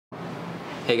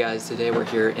Hey guys, today we're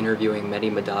here interviewing Mehdi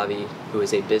Mahdavi, who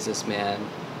is a businessman,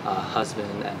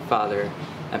 husband and father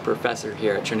and professor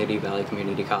here at Trinity Valley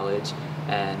Community College.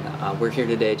 And we're here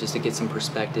today just to get some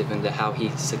perspective into how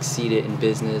he succeeded in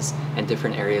business and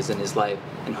different areas in his life.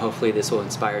 And hopefully this will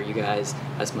inspire you guys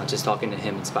as much as talking to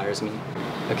him inspires me.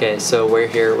 Okay, so we're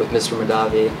here with Mr.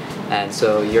 Mahdavi, and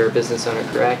so you're a business owner,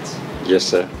 correct? Yes,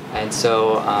 sir. And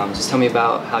so just tell me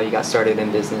about how you got started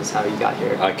in business, how you got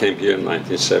here. I came here in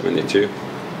 1972.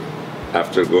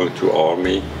 After going to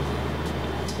Army,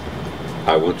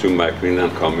 I went to McLean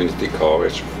Community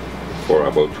College for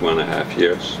about 2.5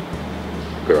 years.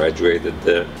 Graduated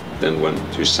there, then went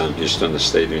to Sam Houston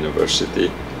State University,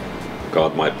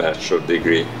 got my bachelor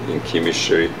degree in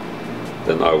chemistry.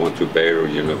 Then I went to Baylor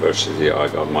University, I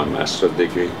got my master's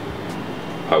degree.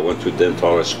 I went to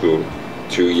dental school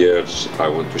 2 years. I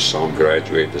went to some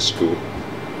graduate school,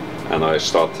 and I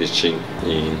started teaching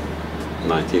in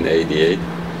 1988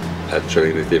 at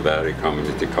Trinity Valley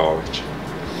Community College.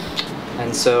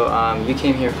 And so you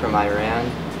came here from Iran,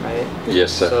 right?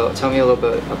 Yes, sir. So tell me a little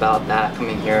bit about that,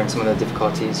 coming here and some of the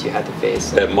difficulties you had to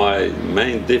face. My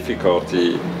main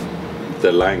difficulty,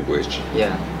 the language.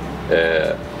 Yeah.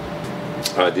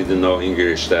 I didn't know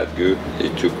English that good.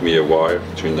 It took me a while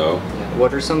to know. Yeah.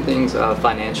 What are some things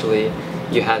financially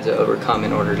you had to overcome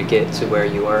in order to get to where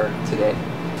you are today?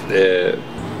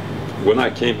 When I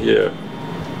came here,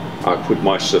 I put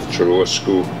myself through a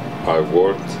school. I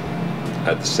worked.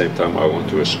 At the same time, I went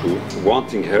to a school. One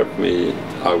thing helped me.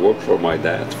 I worked for my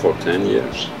dad for 10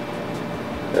 years.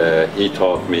 He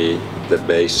taught me the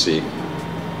basic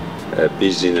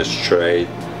business, trade,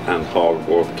 and hard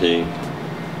working,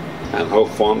 and how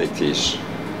fun it is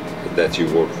that you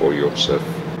work for yourself.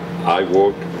 I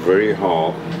work very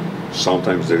hard.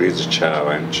 Sometimes there is a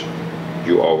challenge.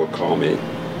 You overcome it.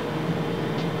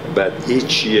 But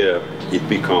each year, it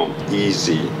becomes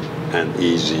easy and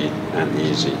easy and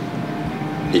easy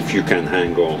if you can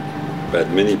hang on. But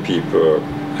many people,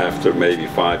 after maybe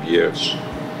 5 years,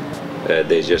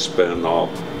 they just burn out,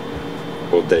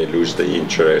 or they lose the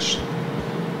interest,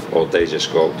 or they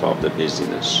just go out of the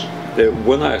business.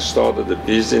 When I started the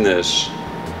business,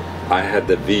 I had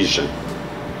the vision.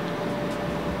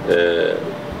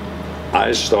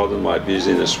 I started my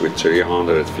business with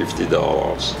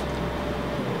 $350.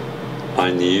 I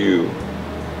knew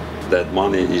that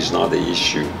money is not the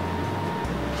issue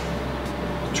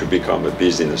to become a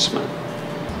businessman.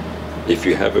 If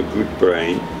you have a good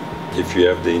brain, if you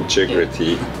have the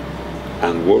integrity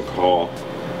and work hard,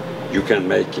 you can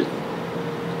make it.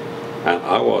 And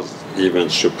I was even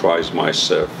surprised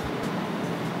myself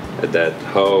that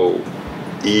how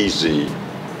easy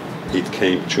it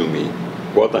came to me.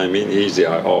 What I mean easy,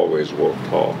 I always worked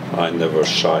hard. I never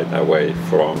shied away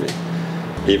from it.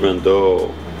 Even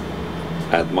though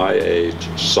at my age,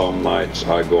 some nights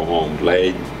I go home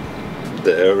late.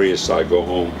 The earliest I go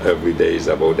home every day is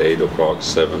about 8 o'clock,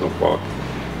 7 o'clock.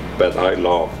 But I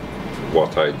love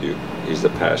what I do. It's a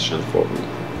passion for me.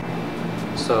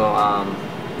 So,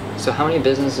 so how many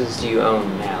businesses do you own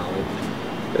now?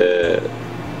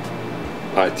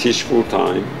 I teach full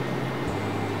time.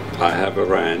 I have a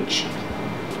ranch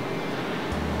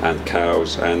and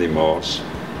cows, animals.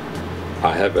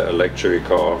 I have an electric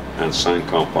car and sign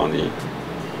company.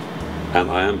 And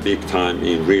I am big time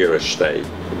in real estate.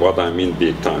 What I mean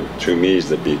big time, to me is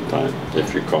the big time.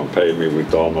 If you compare me with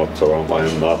Donald Trump, I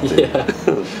am nothing. Yeah.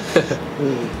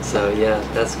 So yeah,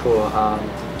 that's cool.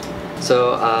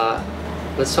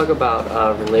 Let's talk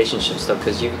about relationships though,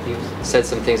 because you said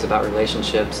some things about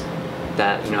relationships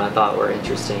that I thought were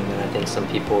interesting, and I think some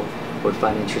people would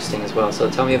find interesting as well. So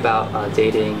tell me about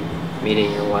dating, meeting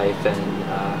your wife, and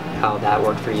how that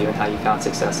worked for you, and how you found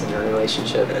success in your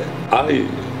relationship. I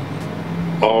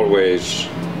always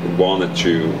wanted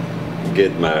to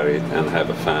get married and have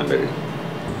a family.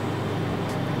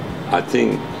 I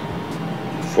think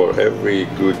for every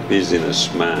good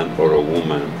businessman or a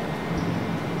woman,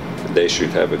 they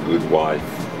should have a good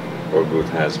wife or good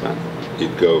husband.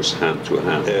 It goes hand to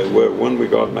hand. When we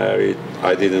got married,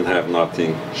 I didn't have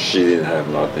nothing, she didn't have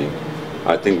nothing.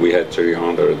 I think we had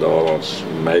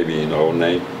 $300 maybe in our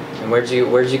name. And where'd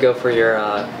you go for your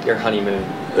honeymoon?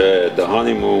 The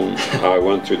honeymoon, I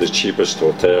went to the cheapest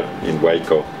hotel in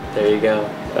Waco. There you go.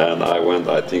 And I went,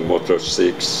 I think, Motor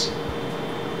 6.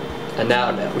 And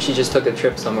now she just took a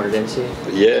trip somewhere, didn't she?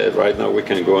 Yeah, right now we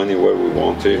can go anywhere we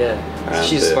want to. Yeah, and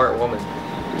she's a smart woman.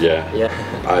 Yeah. Yeah.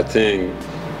 I think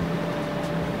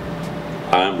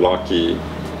I'm lucky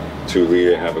to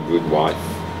really have a good wife.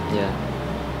 Yeah.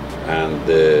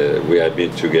 And we have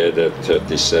been together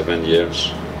 37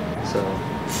 years. So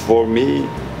for me,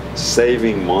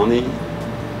 saving money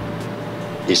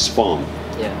is fun.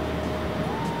 Yeah.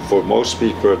 For most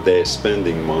people, their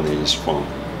spending money is fun.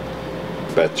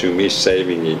 But to me,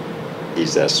 saving it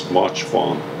is as much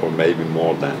fun or maybe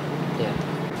more than.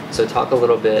 Yeah. So talk a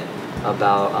little bit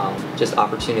about just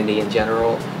opportunity in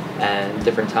general and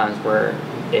different times where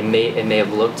it may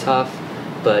have looked tough,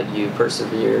 but you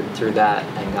persevered through that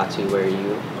and got to where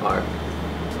you are.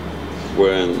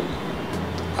 When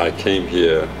I came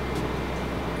here,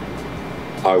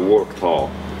 I worked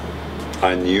hard.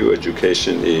 I knew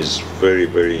education is very,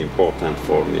 very important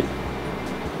for me.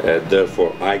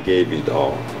 Therefore, I gave it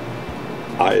all.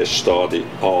 I studied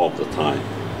all the time.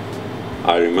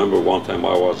 I remember one time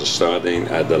I was studying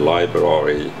at the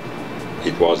library.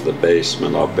 It was the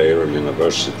basement of Baylor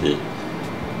University.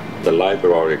 The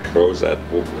library closed at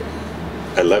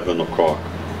 11 o'clock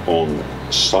on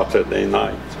Saturday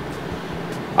night.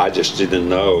 I just didn't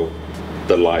know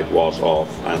the light was off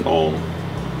and on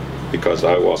because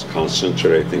I was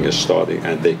concentrating and studying,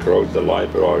 and they closed the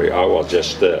library. I was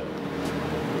just there.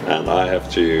 And I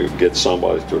have to get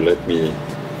somebody to let me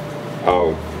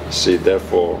out. See,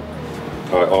 therefore,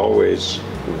 I always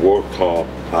worked hard.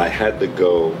 I had to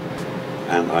go,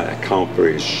 and I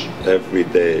accomplished every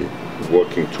day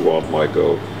working toward my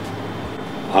goal.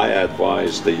 I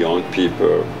advise the young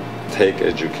people, take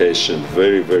education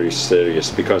very, very serious,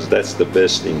 because that's the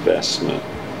best investment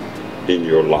in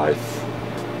your life.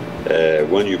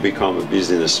 When you become a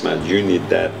businessman, you need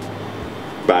that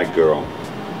background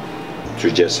to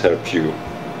just help you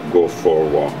go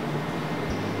forward.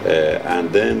 And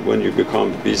then when you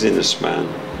become a businessman,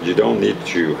 you don't need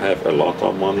to have a lot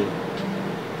of money.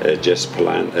 Just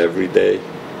plan every day.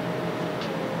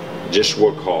 Just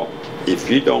work hard. If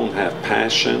you don't have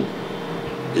passion,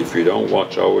 if you don't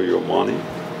watch over your money,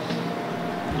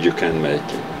 you can make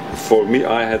it. For me,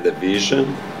 I had a vision.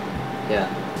 Yeah.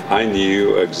 I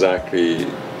knew exactly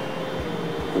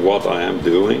what I am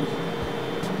doing.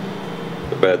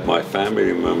 But my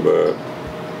family member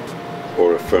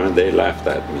or a friend, they laughed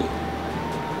at me.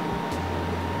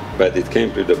 But it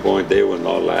came to the point they were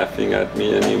not laughing at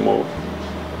me anymore.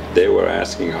 They were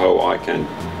asking how I can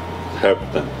help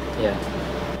them. Yeah.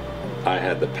 I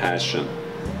had the passion.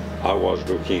 I was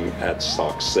looking at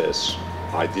success.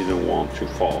 I didn't want to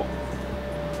fall.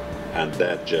 And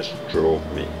that just drove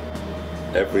me.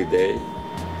 Every day,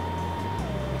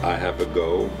 I have a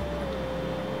goal,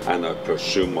 and I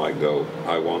pursue my goal.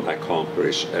 I want to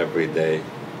accomplish every day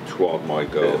toward my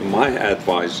goal. My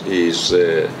advice is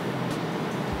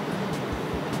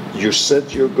you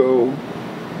set your goal.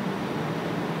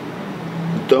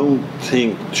 Don't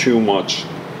think too much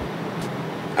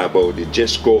about it.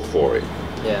 Just go for it.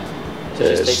 Yeah. So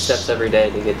just take steps every day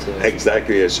to get to it.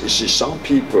 Exactly. Yes. You see, some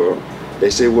people, they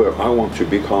say, well, I want to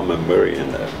become a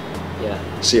millionaire.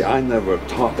 Yeah. See, I never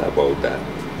thought about that.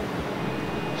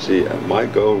 See, my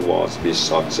goal was to be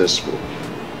successful.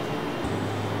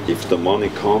 If the money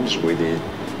comes with it,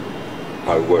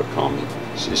 I work on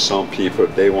it. See, some people,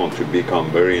 they want to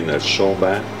become millionaires so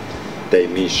bad, they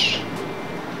miss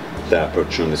the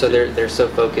opportunity. So they're so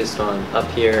focused on up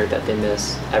here that they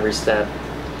miss every step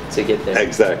to get there.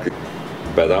 Exactly.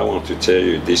 But I want to tell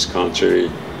you, this country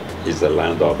is the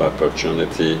land of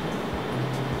opportunity.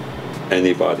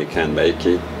 Anybody can make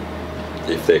it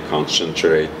if they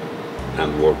concentrate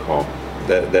and work hard.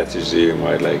 That is really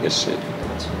my legacy.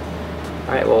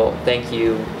 All right, well, thank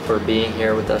you for being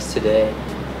here with us today.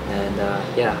 And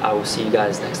yeah, I will see you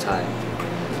guys next time.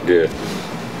 Good.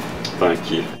 Thank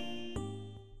you.